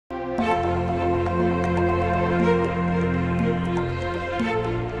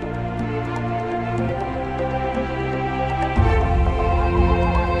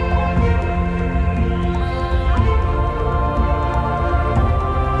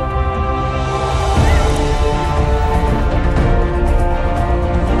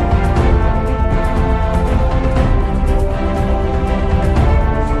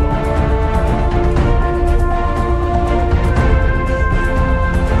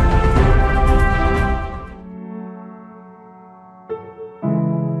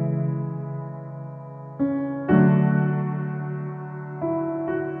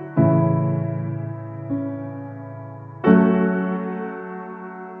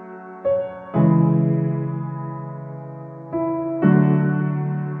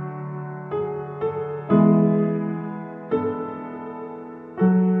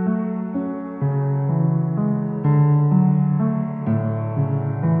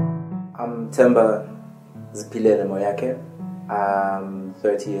Themba Zipilele Moyake. I'm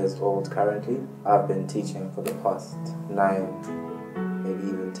 30 years old currently. I've been teaching for the past 9, maybe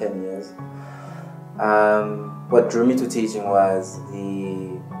even 10 years. What drew me to teaching was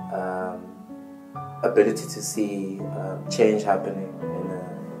the ability to see change happening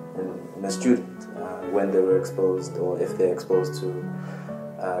in a student when they were exposed, or if they're exposed to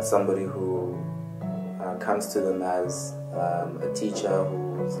somebody who comes to them as a teacher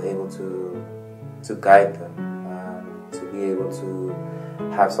who's able to guide them, to be able to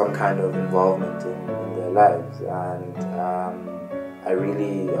have some kind of involvement in their lives. And I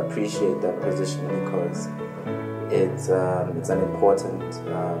really appreciate that position because it's an important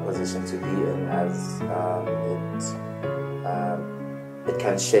position to be in, as it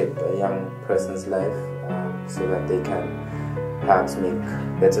can shape a young person's life so that they can perhaps make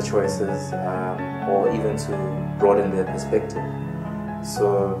better choices, or even to broaden their perspective.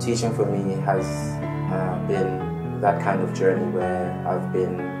 So teaching for me has been that kind of journey where I've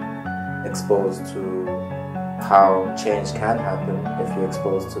been exposed to how change can happen if you're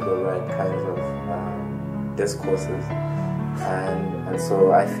exposed to the right kinds of discourses. And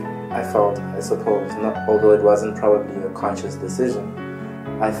so I felt, I suppose, although it wasn't probably a conscious decision,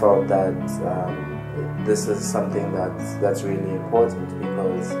 I felt that this is something that's really important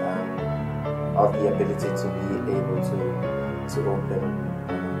because of the ability to be able to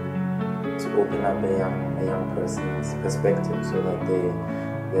open up a young person's perspective, so that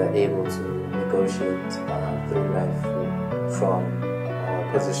they're able to negotiate through life from a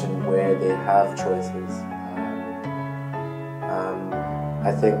position where they have choices.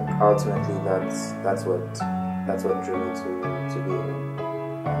 I think ultimately that's what drew me to being a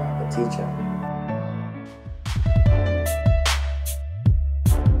teacher.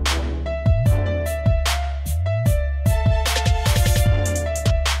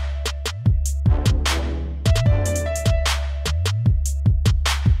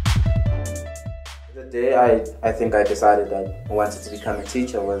 The day I think I decided I wanted to become a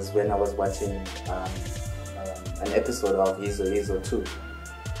teacher was when I was watching an episode of Hizo 2.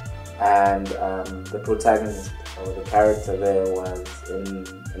 And the protagonist, or the character there, was in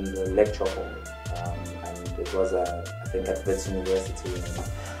the lecture hall, and it was I think at Wits University. And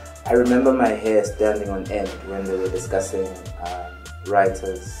I remember my hair standing on end when they were discussing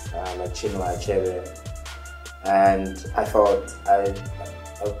writers like Chinua Achebe, and I thought I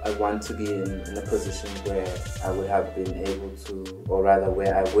want to be in a position where I would have been able to, or rather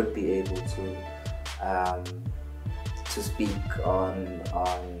where I would be able to speak on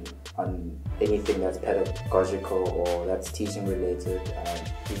anything that's pedagogical or that's teaching related,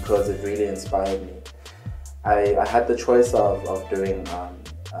 because it really inspired me. I had the choice of doing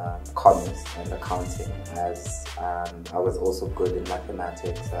commerce and accounting, as I was also good in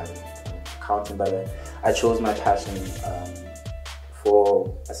mathematics and accounting, but I chose my passion for,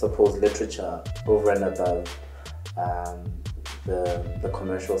 I suppose, literature over and above the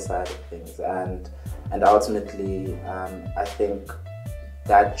commercial side of things. And ultimately, I think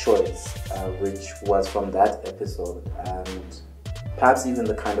that choice, which was from that episode, and perhaps even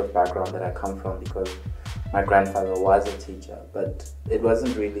the kind of background that I come from, because my grandfather was a teacher, but it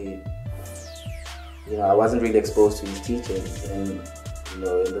wasn't really, I wasn't really exposed to his teachings in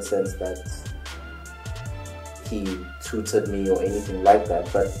the sense that he tutored me or anything like that,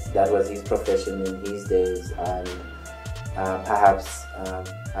 but that was his profession in his days, and perhaps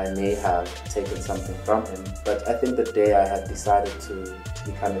I may have taken something from him. But I think the day I had decided to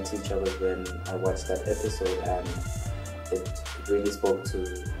become a teacher was when I watched that episode, and it really spoke to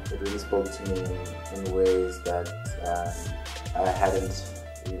me in ways that I hadn't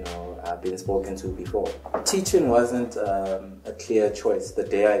been spoken to before. Teaching wasn't a clear choice. The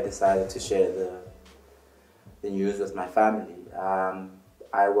day I decided to share the news with my family,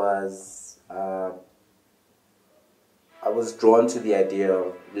 I was drawn to the idea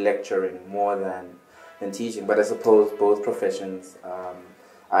of lecturing more than teaching, but I suppose both professions are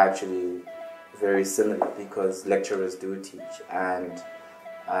actually very similar, because lecturers do teach. And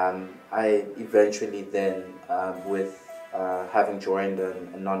I eventually then, with having joined a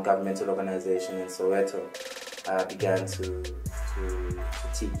non-governmental organization in Soweto, began to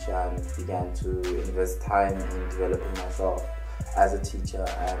teach and began to invest time in developing myself as a teacher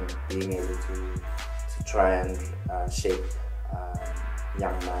and being able to try and shape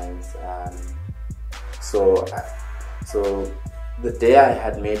young minds. So the day I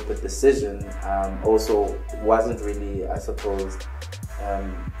had made the decision also wasn't really, I suppose,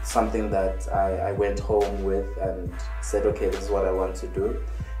 something that I went home with and said, okay, this is what I want to do.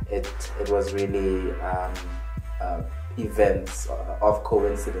 It was really events of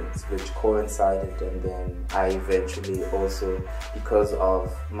coincidence which coincided, and then I eventually also, because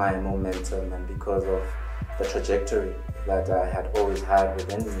of my momentum and because of the trajectory that I had always had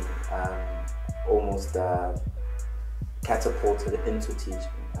within me, almost catapulted into teaching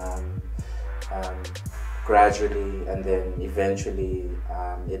gradually, and then eventually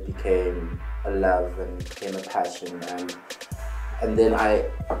it became a love and became a passion, and then I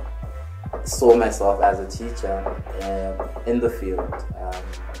saw myself as a teacher in the field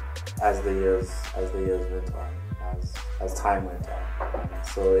as the years went on, as time went on.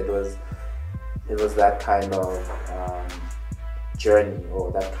 So it was that kind of journey,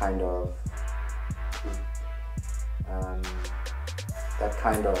 or that kind of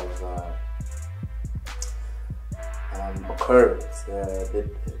occurrence.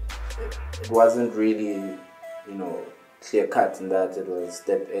 It wasn't really, clear cut in that it was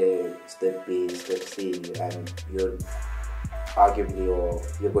step A, step B, step C, and you're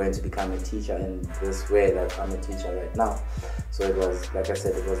going to become a teacher in this way that I'm a teacher right now. So it was, like I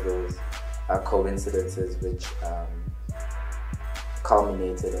said, it was those coincidences which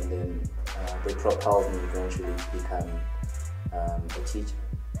culminated, and then they propelled me eventually to become a teacher.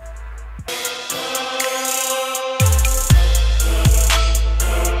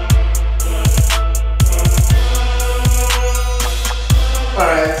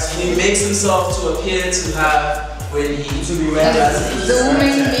 Alright, he makes himself to appear to have when he to be read as the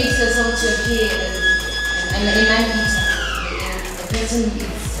woman makes herself to appear and a man the person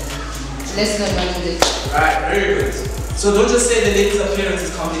is less than 100. Right, very good. So don't just say the lady's appearance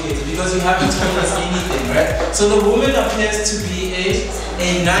is complicated, because you haven't told us anything, right? So the woman appears to be a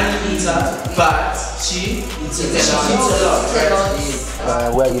non-eater, but she eats a lot,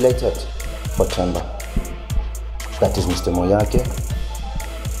 right? We're elated for Temba. That is Mr. Moyake.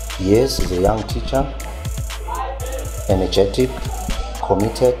 Yes, he's a young teacher, energetic,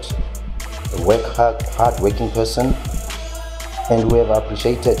 committed, a hard-working person, and we have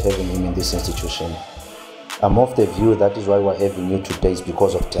appreciated having him in this institution. I'm of the view that is why we're having you today, is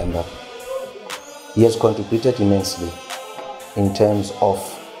because of Temba. He has contributed immensely in terms of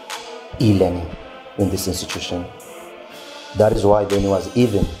e-learning in this institution. That is why then he was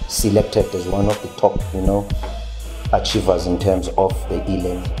even selected as one of the top, achievers in terms of the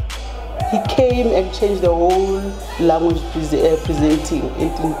e-learning. He came and changed the whole language presenting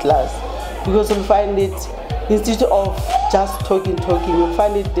in class, because we find it, instead of just talking, you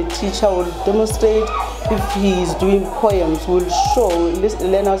find it the teacher will demonstrate. If he is doing poems, will show,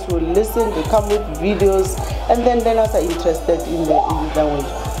 learners will listen, they come with videos, and then learners are interested in the language.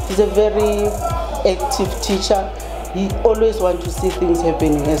 He's a very active teacher. He always wants to see things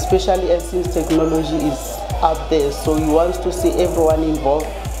happening, especially since technology is up there, so he wants to see everyone involved.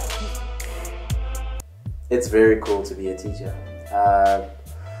 It's very cool to be a teacher. I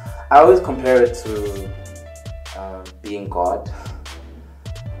always compare it to being God.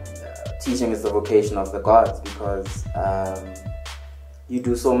 Teaching is the vocation of the gods, because you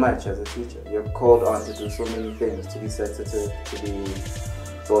do so much as a teacher. You're called on to do so many things, to be sensitive, to be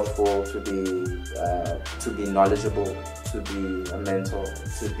thoughtful, to be knowledgeable, to be a mentor,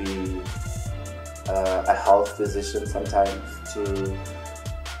 to be a health physician sometimes.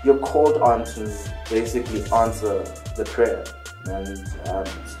 You're called on to basically answer the prayer. And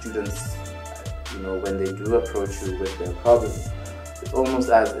students, when they do approach you with their problems, it's almost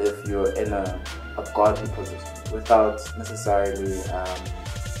as if you're in a godly position, without necessarily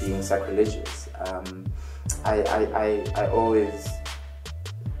being sacrilegious. I always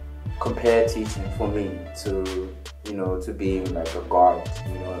compare teaching for me to being like a god,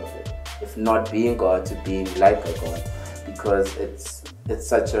 if not being God, to being like a god, because it's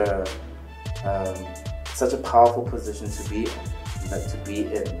such a powerful position to be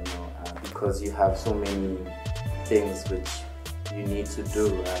in, because you have so many things which you need to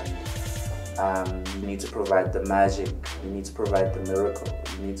do, and you need to provide the magic, you need to provide the miracle,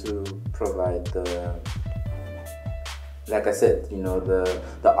 you need to provide the, like I said,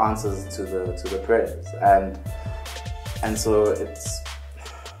 the answers to the prayers, and so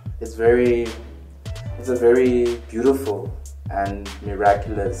it's a very beautiful and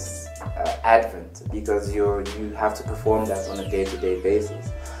miraculous advent, because you have to perform that on a day-to-day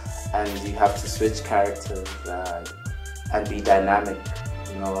basis, and you have to switch characters and be dynamic.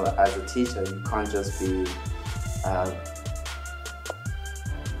 As a teacher, you can't just be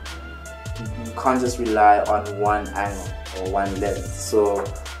you can't just rely on one angle or one lens. So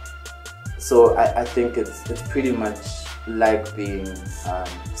I think it's pretty much like being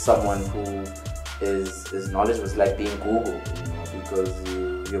someone who is knowledgeable. It's like being Google, because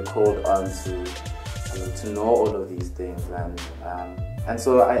you're called on to to know all of these things, and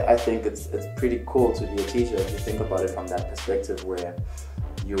so I think it's pretty cool to be a teacher if you think about it from that perspective, where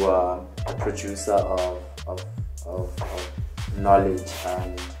you are a producer of knowledge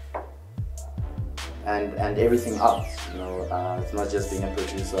and everything else. You know, it's not just being a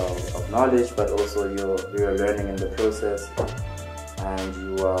producer of knowledge, but also you're learning in the process, and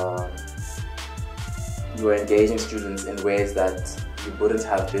you are engaging students in ways that you wouldn't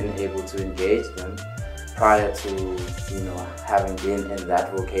have been able to engage them prior to, you know, having been in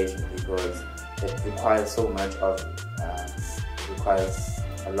that vocation, because it requires so much of you. It requires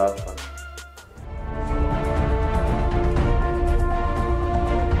a lot from you.